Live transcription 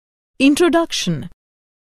Introduction.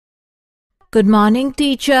 Good morning,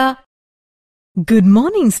 teacher. Good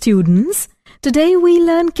morning, students. Today we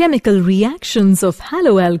learn chemical reactions of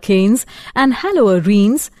haloalkanes and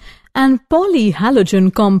haloarenes and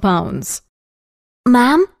polyhalogen compounds.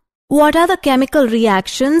 Ma'am, what are the chemical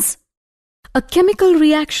reactions? A chemical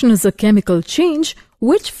reaction is a chemical change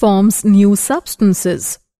which forms new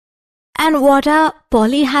substances. And what are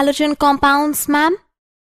polyhalogen compounds, ma'am?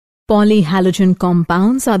 Polyhalogen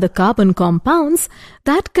compounds are the carbon compounds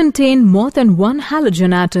that contain more than one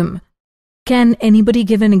halogen atom. Can anybody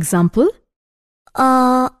give an example?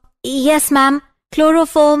 Yes, ma'am.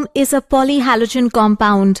 Chloroform is a polyhalogen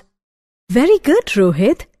compound. Very good,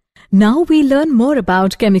 Rohit. Now we learn more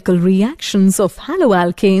about chemical reactions of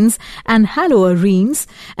haloalkanes and haloarenes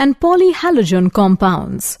and polyhalogen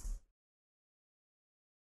compounds.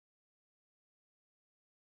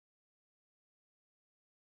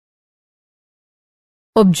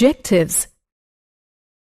 Objectives.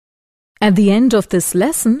 At the end of this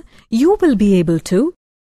lesson, you will be able to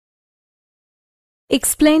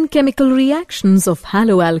explain chemical reactions of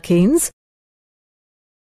haloalkanes,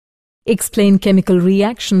 explain chemical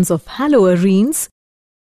reactions of haloarenes,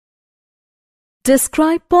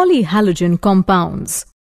 describe polyhalogen compounds.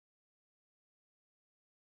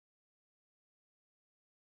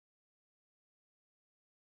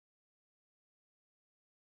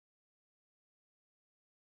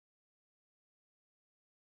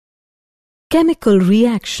 Chemical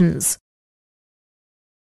reactions.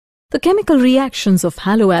 The chemical reactions of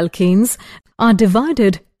haloalkanes are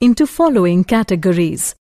divided into following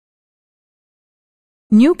categories: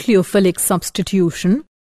 nucleophilic substitution,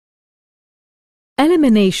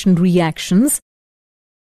 elimination reactions,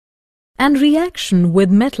 and reaction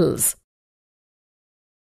with metals.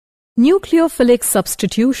 Nucleophilic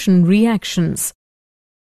substitution reactions.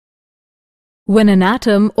 When an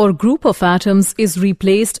atom or group of atoms is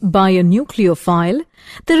replaced by a nucleophile,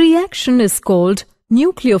 the reaction is called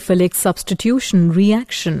nucleophilic substitution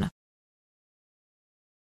reaction.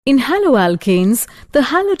 In haloalkanes, the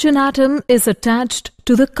halogen atom is attached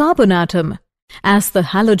to the carbon atom. As the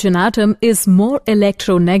halogen atom is more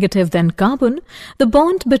electronegative than carbon, the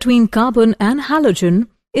bond between carbon and halogen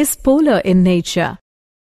is polar in nature.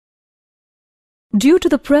 Due to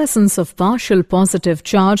the presence of partial positive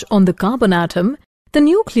charge on the carbon atom, the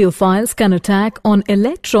nucleophiles can attack on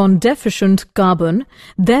electron-deficient carbon,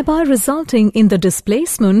 thereby resulting in the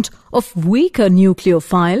displacement of weaker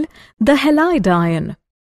nucleophile, the halide ion.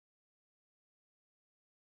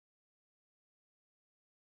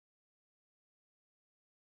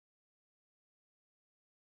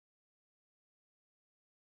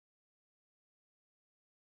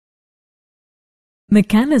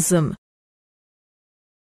 Mechanism.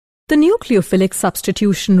 The nucleophilic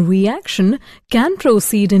substitution reaction can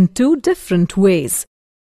proceed in two different ways.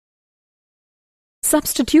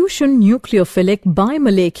 Substitution nucleophilic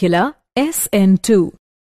bimolecular SN2.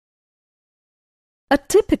 A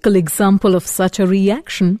typical example of such a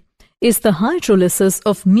reaction is the hydrolysis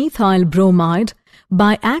of methyl bromide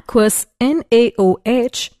by aqueous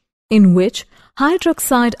NaOH, in which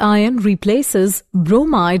hydroxide ion replaces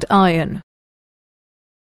bromide ion.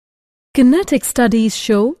 Kinetic studies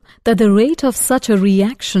show that the rate of such a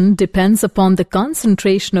reaction depends upon the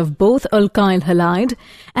concentration of both alkyl halide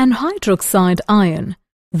and hydroxide ion.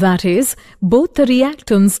 That is, both the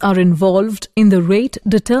reactants are involved in the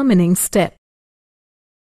rate-determining step.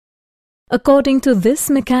 According to this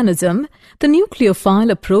mechanism, the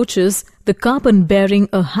nucleophile approaches the carbon bearing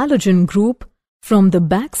a halogen group from the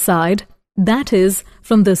backside, that is,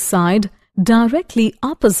 from the side directly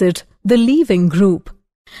opposite the leaving group.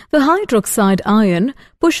 The hydroxide ion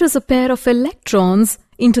pushes a pair of electrons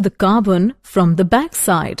into the carbon from the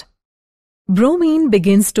backside. Bromine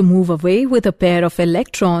begins to move away with a pair of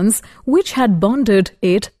electrons which had bonded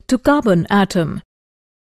it to carbon atom.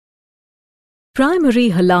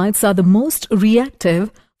 Primary halides are the most reactive,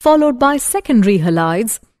 followed by secondary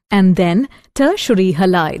halides and then tertiary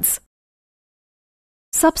halides.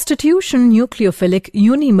 Substitution nucleophilic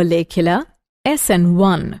unimolecular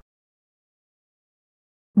SN1.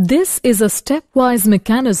 This is a stepwise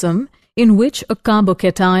mechanism in which a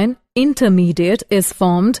carbocation intermediate is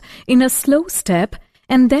formed in a slow step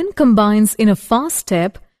and then combines in a fast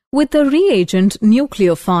step with the reagent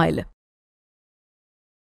nucleophile.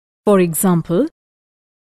 For example,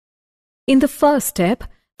 in the first step,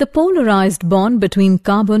 the polarized bond between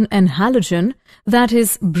carbon and halogen, that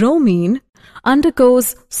is bromine,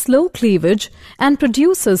 undergoes slow cleavage and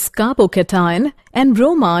produces carbocation and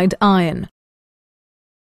bromide ion.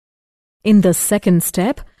 In the second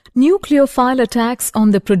step, nucleophile attacks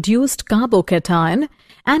on the produced carbocation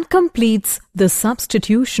and completes the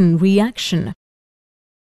substitution reaction.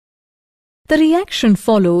 The reaction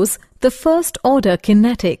follows the first-order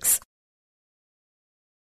kinetics.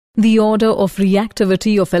 The order of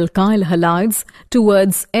reactivity of alkyl halides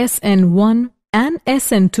towards SN1 and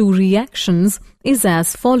SN2 reactions is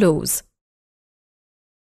as follows.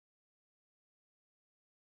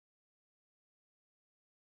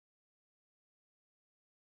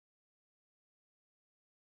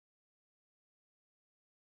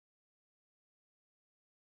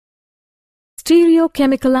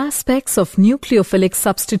 Stereochemical aspects of nucleophilic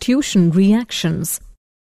substitution reactions.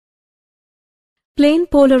 Plane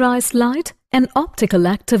polarized light and optical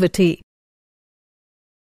activity.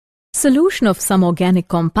 Solution of some organic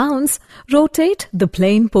compounds rotate the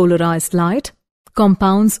plane polarized light.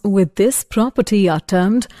 Compounds with this property are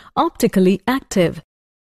termed optically active.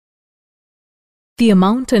 The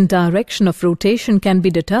amount and direction of rotation can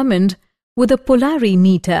be determined with a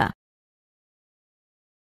polarimeter.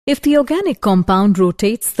 If the organic compound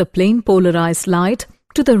rotates the plane polarized light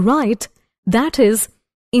to the right, that is,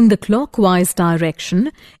 in the clockwise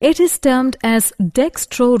direction, it is termed as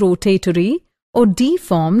dextrorotatory or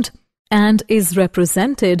deformed and is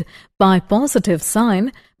represented by positive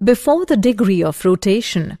sign before the degree of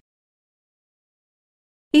rotation.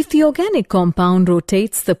 If the organic compound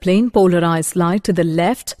rotates the plane polarized light to the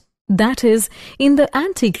left, that is, in the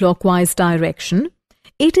anti-clockwise direction,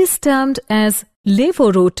 it is termed as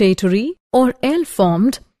levorotatory or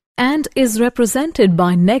L-formed and is represented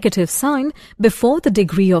by negative sign before the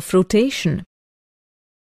degree of rotation.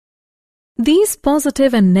 These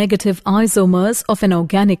positive and negative isomers of an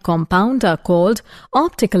organic compound are called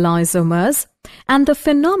optical isomers, and the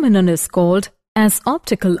phenomenon is called as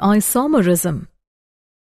optical isomerism.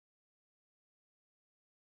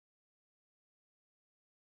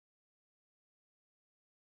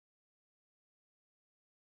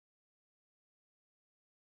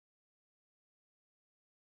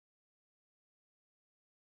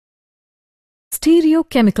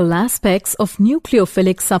 Stereochemical aspects of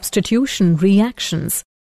nucleophilic substitution reactions.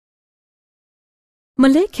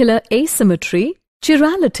 Molecular asymmetry,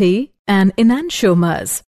 chirality, and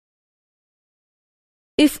enantiomers.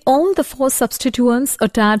 If all the four substituents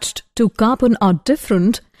attached to carbon are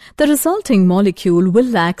different, the resulting molecule will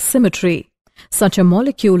lack symmetry. Such a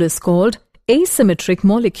molecule is called asymmetric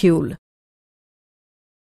molecule.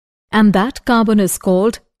 And that carbon is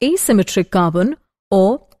called asymmetric carbon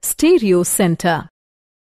or stereocenter.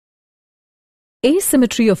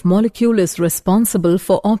 Asymmetry of molecule is responsible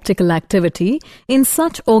for optical activity in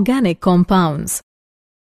such organic compounds.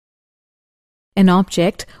 An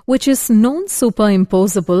object which is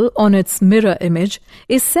non-superimposable on its mirror image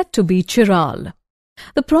is said to be chiral.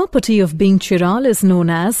 The property of being chiral is known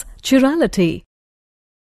as chirality.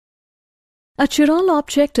 A chiral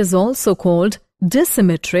object is also called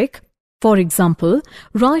dissymmetric. For example,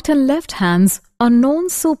 right and left hands are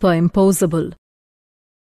non-superimposable.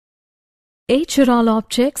 Achiral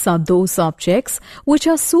objects are those objects which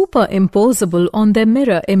are superimposable on their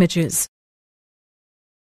mirror images.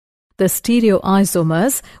 The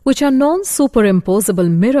stereoisomers, which are non-superimposable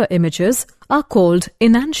mirror images, are called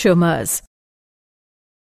enantiomers.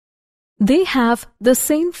 They have the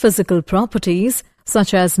same physical properties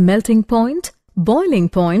such as melting point, boiling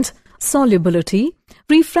point, solubility,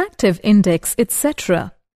 refractive index,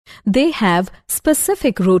 etc. They have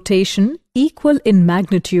specific rotation equal in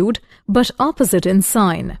magnitude but opposite in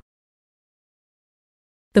sign.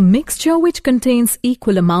 The mixture which contains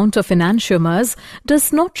equal amount of enantiomers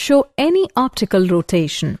does not show any optical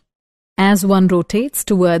rotation. As one rotates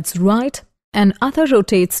towards right and other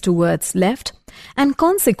rotates towards left, and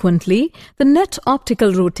consequently the net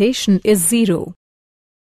optical rotation is zero.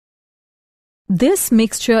 This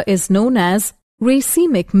mixture is known as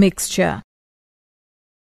racemic mixture.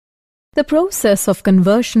 The process of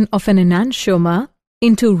conversion of an enantiomer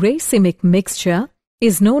into racemic mixture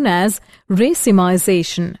is known as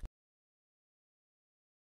racemization.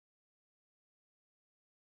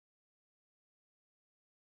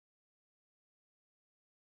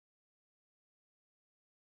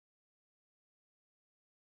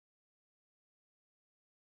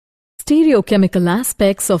 Stereochemical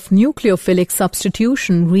aspects of nucleophilic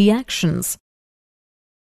substitution reactions.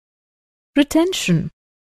 Retention.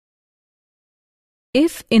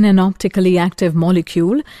 If in an optically active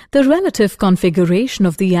molecule, the relative configuration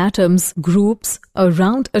of the atoms groups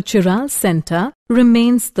around a chiral center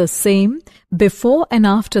remains the same before and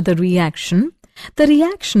after the reaction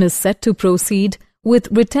is said to proceed with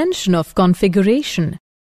retention of configuration.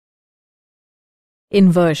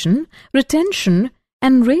 Inversion, retention,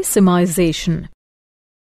 and racemization.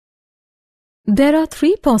 There are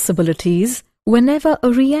three possibilities whenever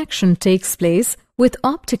a reaction takes place with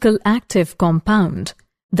optical active compound,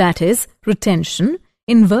 that is, retention,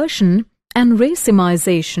 inversion, and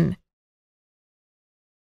racemization.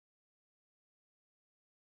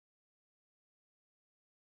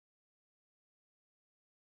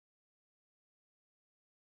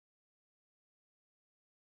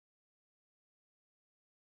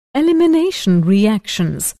 Elimination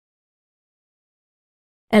reactions.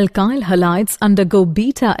 Alkyl halides undergo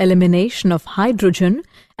beta elimination of hydrogen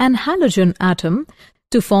and halogen atom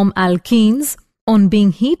to form alkenes on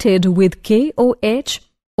being heated with KOH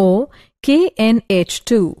or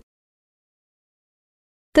KNH2.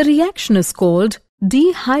 The reaction is called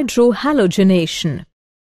dehydrohalogenation.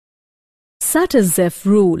 Satyrzhev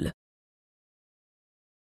rule.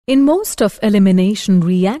 In most of elimination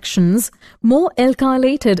reactions, more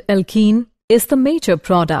alkylated alkene is the major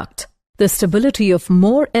product. The stability of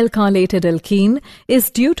more alkylated alkene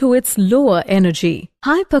is due to its lower energy.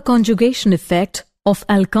 Hyperconjugation effect of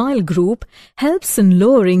alkyl group helps in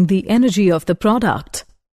lowering the energy of the product.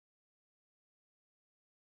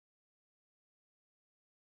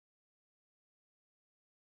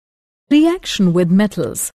 Reaction with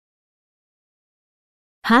metals.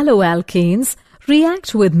 Haloalkanes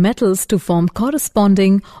react with metals to form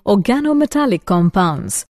corresponding organometallic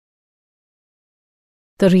compounds.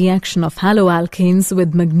 The reaction of haloalkanes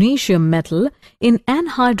with magnesium metal in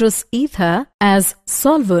anhydrous ether as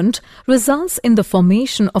solvent results in the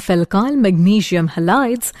formation of alkyl magnesium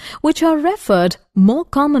halides, which are referred more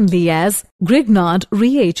commonly as Grignard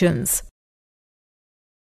reagents.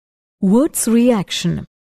 Wurtz reaction.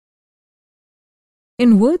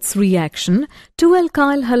 In Wurtz reaction, two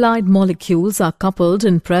alkyl halide molecules are coupled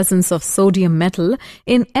in presence of sodium metal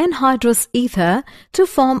in anhydrous ether to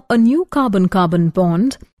form a new carbon-carbon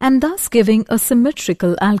bond and thus giving a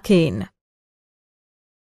symmetrical alkane.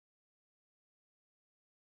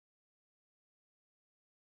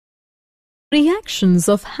 Reactions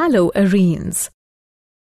of haloarenes.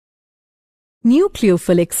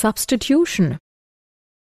 Nucleophilic substitution.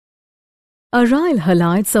 Aryl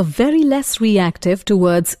halides are very less reactive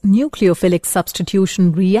towards nucleophilic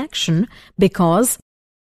substitution reaction because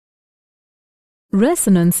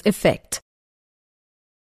resonance effect.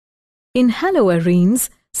 In haloarenes,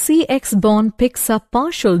 CX bond picks up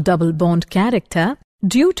partial double bond character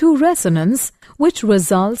due to resonance, which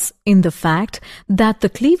results in the fact that the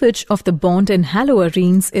cleavage of the bond in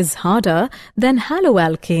haloarenes is harder than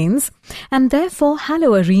haloalkanes, and therefore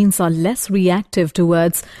haloarenes are less reactive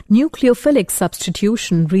towards nucleophilic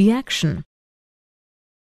substitution reaction.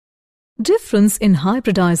 Difference in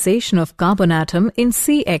hybridization of carbon atom in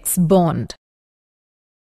CX bond.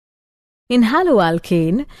 In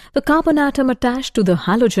haloalkane, the carbon atom attached to the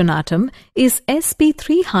halogen atom is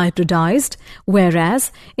sp3 hybridized,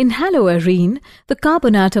 whereas in haloarene, the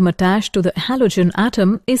carbon atom attached to the halogen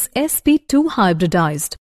atom is sp2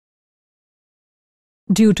 hybridized,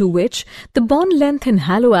 due to which the bond length in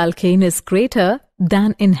haloalkane is greater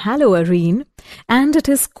than in haloarene, and it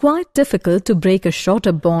is quite difficult to break a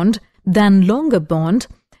shorter bond than longer bond.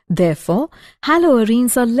 Therefore,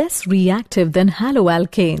 haloarenes are less reactive than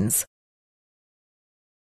haloalkanes.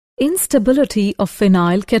 Instability of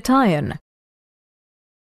phenyl cation.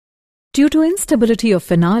 Due to instability of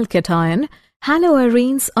phenyl cation,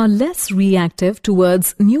 haloarenes are less reactive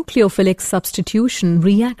towards nucleophilic substitution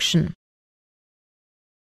reaction.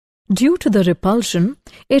 Due to the repulsion,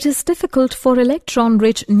 it is difficult for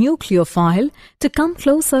electron-rich nucleophile to come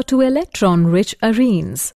closer to electron-rich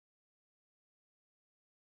arenes.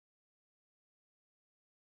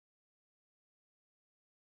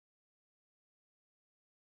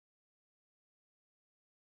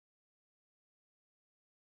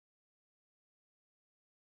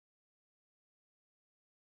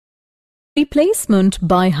 Replacement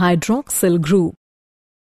by hydroxyl group.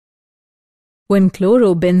 When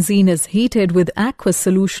chlorobenzene is heated with aqueous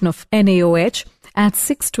solution of NaOH at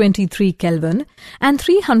 623 Kelvin and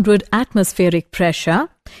 300 atmospheric pressure,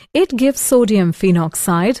 it gives sodium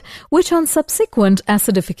phenoxide, which on subsequent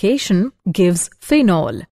acidification gives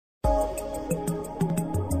phenol.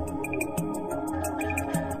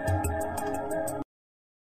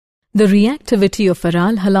 The reactivity of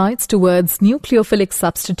aryl halides towards nucleophilic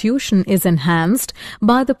substitution is enhanced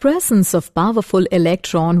by the presence of powerful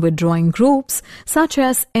electron withdrawing groups such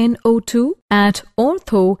as NO2 at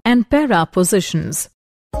ortho and para positions.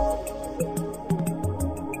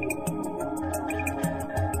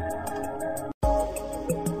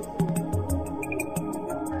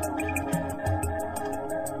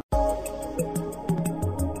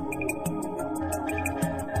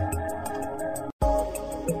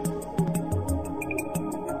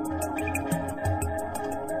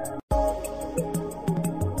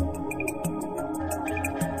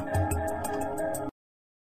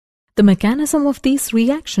 The mechanism of these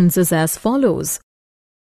reactions is as follows.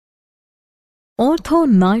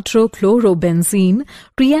 Orthonitrochlorobenzene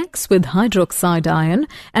reacts with hydroxide ion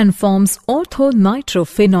and forms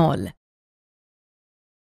orthonitrophenol.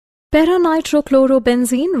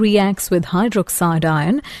 Paranitrochlorobenzene reacts with hydroxide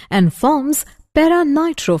ion and forms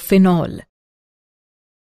paranitrophenol.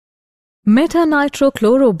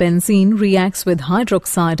 Metanitrochlorobenzene reacts with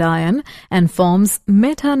hydroxide ion and forms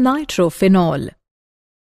metanitrophenol.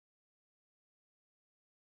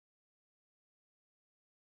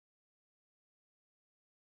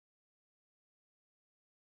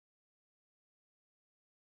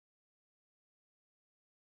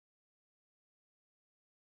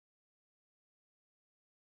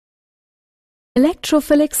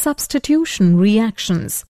 Electrophilic substitution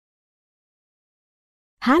reactions.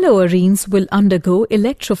 Haloarenes will undergo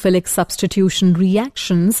electrophilic substitution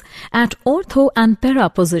reactions at ortho and para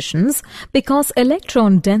positions because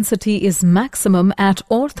electron density is maximum at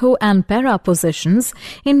ortho and para positions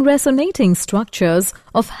in resonating structures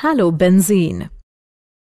of halobenzene.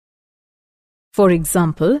 For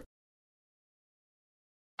example,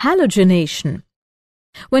 halogenation.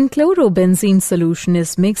 When chlorobenzene solution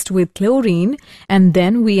is mixed with chlorine and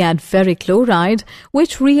then we add ferric chloride,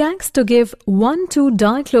 which reacts to give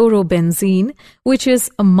 1,2-dichlorobenzene, which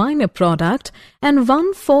is a minor product, and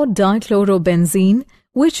 1,4-dichlorobenzene,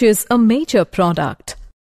 which is a major product.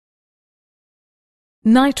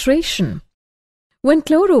 Nitration. When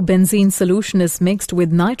chlorobenzene solution is mixed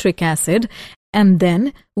with nitric acid and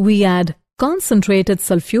then we add concentrated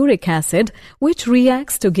sulfuric acid, which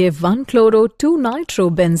reacts to give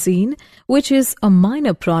 1,chloro,2-nitrobenzene, which is a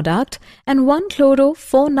minor product, and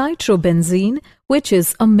 1,chloro,4-nitrobenzene, which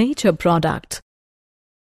is a major product.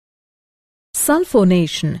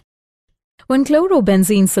 Sulfonation. When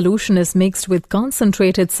chlorobenzene solution is mixed with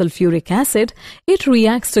concentrated sulfuric acid, it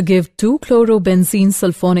reacts to give 2-chlorobenzene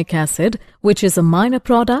sulfonic acid, which is a minor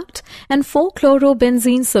product, and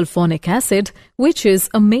 4-chlorobenzene sulfonic acid, which is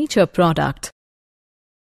a major product.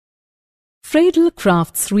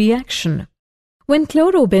 Friedel-Crafts reaction. When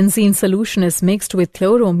chlorobenzene solution is mixed with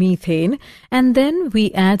chloromethane and then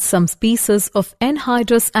we add some species of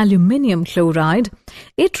anhydrous aluminium chloride,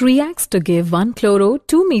 it reacts to give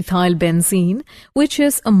 1-chloro,2-methylbenzene, which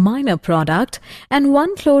is a minor product, and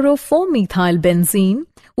 1-chloro,4-methylbenzene,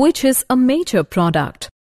 which is a major product.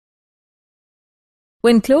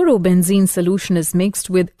 When chlorobenzene solution is mixed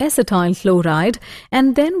with acetyl chloride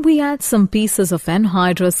and then we add some pieces of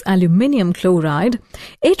anhydrous aluminium chloride,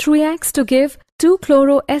 it reacts to give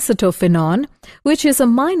 2-chloroacetophenone, which is a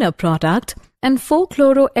minor product, and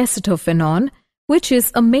 4-chloroacetophenone, which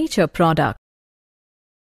is a major product.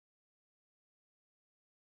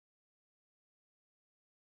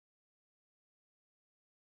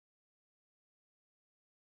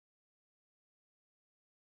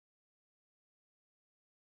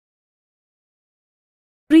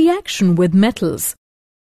 Reaction with metals.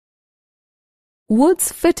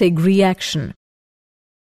 Woods-Fittig reaction.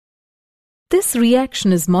 This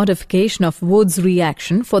reaction is modification of Wood's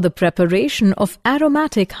reaction for the preparation of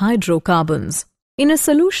aromatic hydrocarbons. In a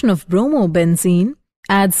solution of bromobenzene,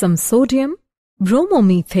 add some sodium,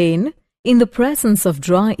 bromomethane in the presence of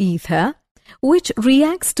dry ether, which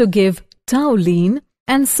reacts to give toluene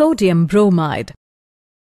and sodium bromide.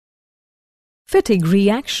 Fittig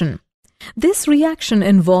reaction. This reaction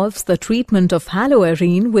involves the treatment of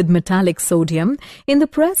haloarene with metallic sodium in the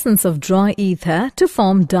presence of dry ether to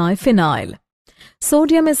form diphenyl.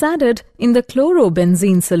 Sodium is added in the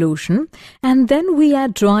chlorobenzene solution and then we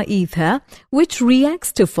add dry ether, which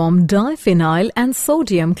reacts to form diphenyl and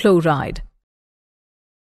sodium chloride.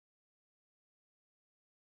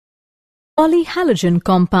 Polyhalogen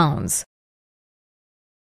compounds.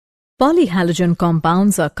 Polyhalogen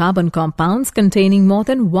compounds are carbon compounds containing more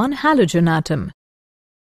than one halogen atom.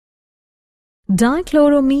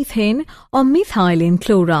 Dichloromethane or methylene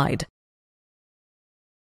chloride.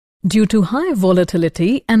 Due to high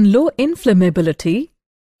volatility and low inflammability,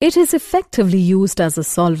 it is effectively used as a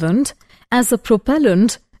solvent, as a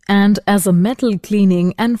propellant, and as a metal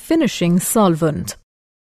cleaning and finishing solvent.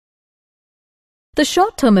 The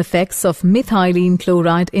short-term effects of methylene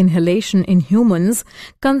chloride inhalation in humans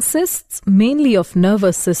consists mainly of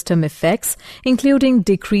nervous system effects, including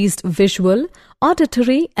decreased visual,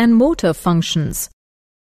 auditory, and motor functions.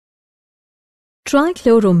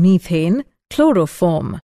 Trichloromethane,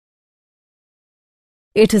 chloroform.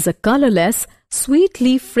 It is a colorless,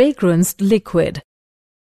 sweetly fragranced liquid.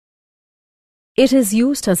 It is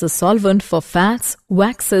used as a solvent for fats,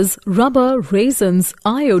 waxes, rubber, resins,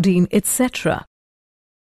 iodine, etc.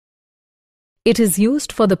 It is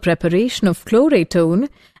used for the preparation of chloratone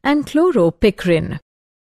and chloropicrin.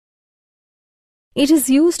 It is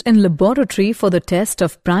used in laboratory for the test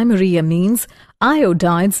of primary amines,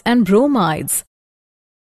 iodides and bromides.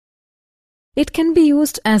 It can be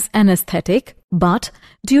used as anesthetic, but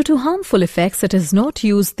due to harmful effects it is not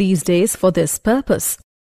used these days for this purpose.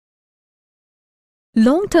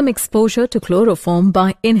 Long-term exposure to chloroform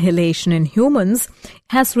by inhalation in humans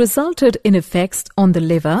has resulted in effects on the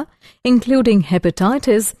liver, including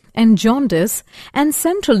hepatitis and jaundice, and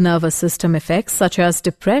central nervous system effects such as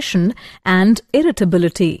depression and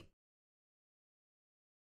irritability.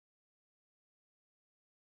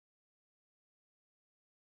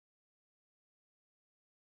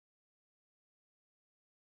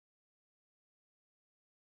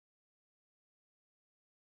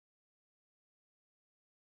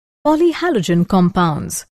 Polyhalogen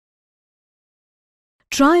compounds.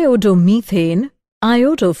 Triodomethane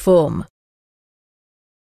iodoform.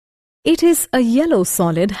 It is a yellow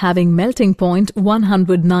solid having melting point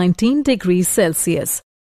 119 degrees Celsius.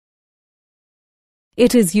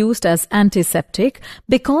 It is used as antiseptic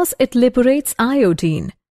because it liberates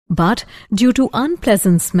iodine, but due to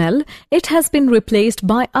unpleasant smell, it has been replaced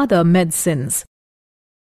by other medicines.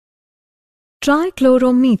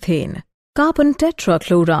 Trichloromethane carbon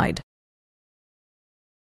tetrachloride.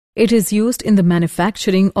 It is used in the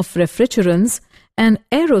manufacturing of refrigerants and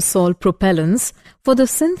aerosol propellants for the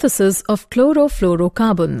synthesis of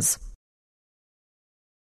chlorofluorocarbons.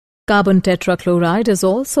 Carbon tetrachloride is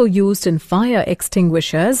also used in fire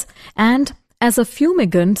extinguishers and as a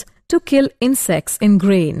fumigant to kill insects in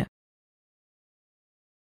grain.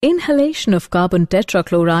 Inhalation of carbon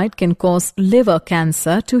tetrachloride can cause liver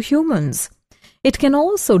cancer to humans. It can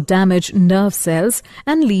also damage nerve cells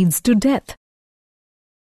and leads to death.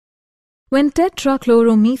 When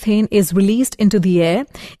tetrachloromethane is released into the air,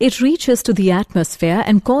 it reaches to the atmosphere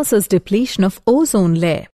and causes depletion of ozone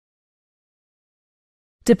layer.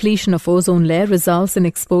 Depletion of ozone layer results in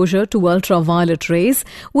exposure to ultraviolet rays,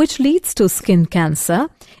 which leads to skin cancer,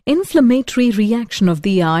 inflammatory reaction of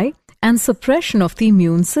the eye, and suppression of the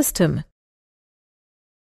immune system.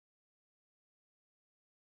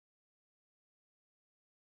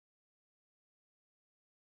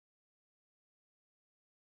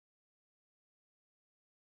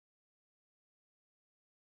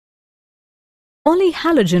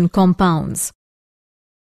 Polyhalogen compounds.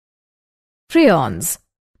 Freons.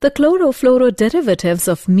 The chlorofluoroderivatives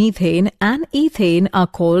of methane and ethane are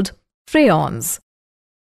called freons.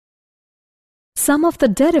 Some of the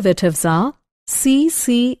derivatives are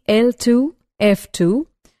CCl2F2,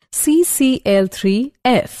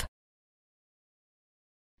 CCl3F.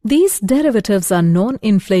 These derivatives are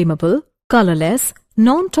non-inflammable, colorless,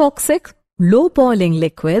 non-toxic, low boiling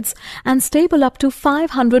liquids and stable up to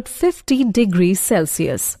 550 degrees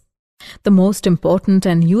Celsius. The most important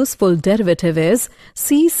and useful derivative is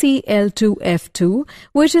CCl2F2,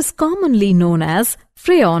 which is commonly known as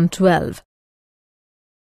Freon 12.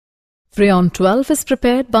 Freon 12 is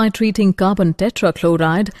prepared by treating carbon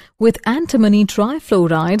tetrachloride with antimony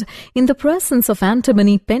trifluoride in the presence of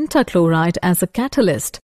antimony pentachloride as a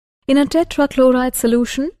catalyst. In a tetrachloride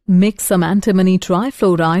solution, mix some antimony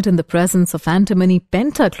trifluoride in the presence of antimony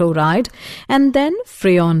pentachloride, and then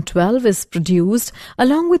Freon 12 is produced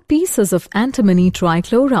along with pieces of antimony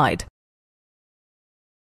trichloride.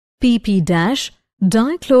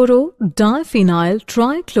 PP-dichloro-diphenyl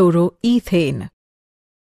trichloroethane.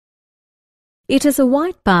 It is a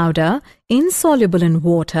white powder, insoluble in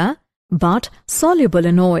water, but soluble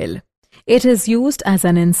in oil. It is used as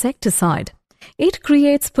an insecticide. It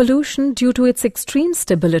creates pollution due to its extreme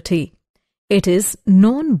stability. It is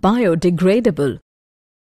non-biodegradable.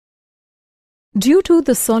 Due to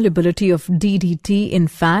the solubility of DDT in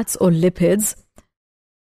fats or lipids,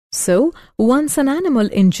 so once an animal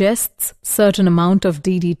ingests certain amount of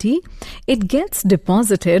DDT, it gets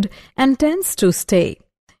deposited and tends to stay,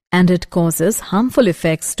 and it causes harmful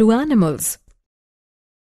effects to animals.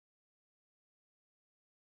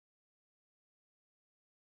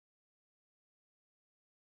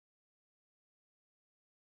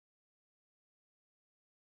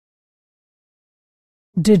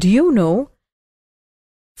 Did you know?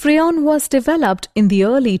 Freon was developed in the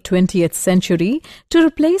early 20th century to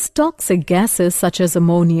replace toxic gases such as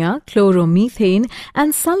ammonia, chloromethane,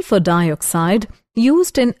 and sulfur dioxide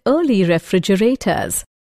used in early refrigerators.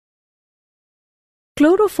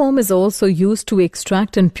 Chloroform is also used to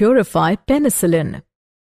extract and purify penicillin.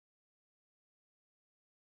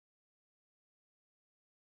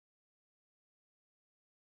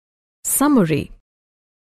 Summary.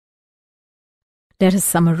 Let us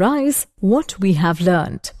summarize what we have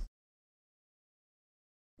learnt.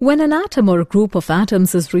 When an atom or a group of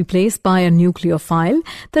atoms is replaced by a nucleophile,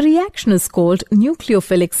 the reaction is called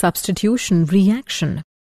nucleophilic substitution reaction.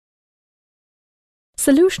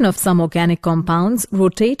 Solution of some organic compounds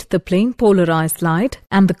rotate the plane polarized light,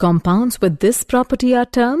 and the compounds with this property are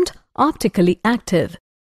termed optically active.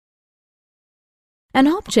 An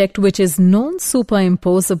object which is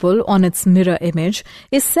non-superimposable on its mirror image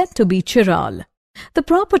is said to be chiral. The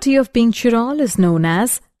property of being chiral is known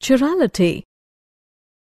as chirality.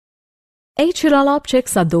 Achiral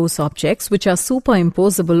objects are those objects which are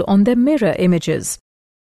superimposable on their mirror images.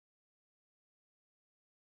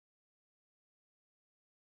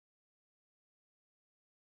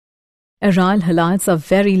 Aryl halides are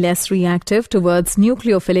very less reactive towards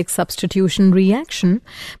nucleophilic substitution reaction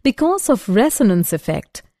because of resonance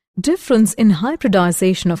effect, difference in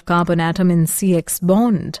hybridization of carbon atom in CX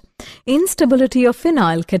bond, instability of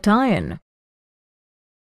phenyl cation.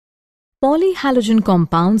 Polyhalogen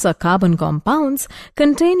compounds are carbon compounds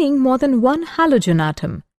containing more than one halogen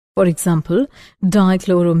atom. For example,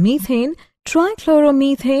 dichloromethane,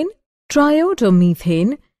 trichloromethane,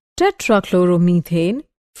 triodomethane, tetrachloromethane,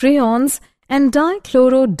 freons, and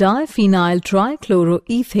dichlorodiphenyl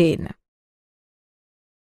trichloroethane.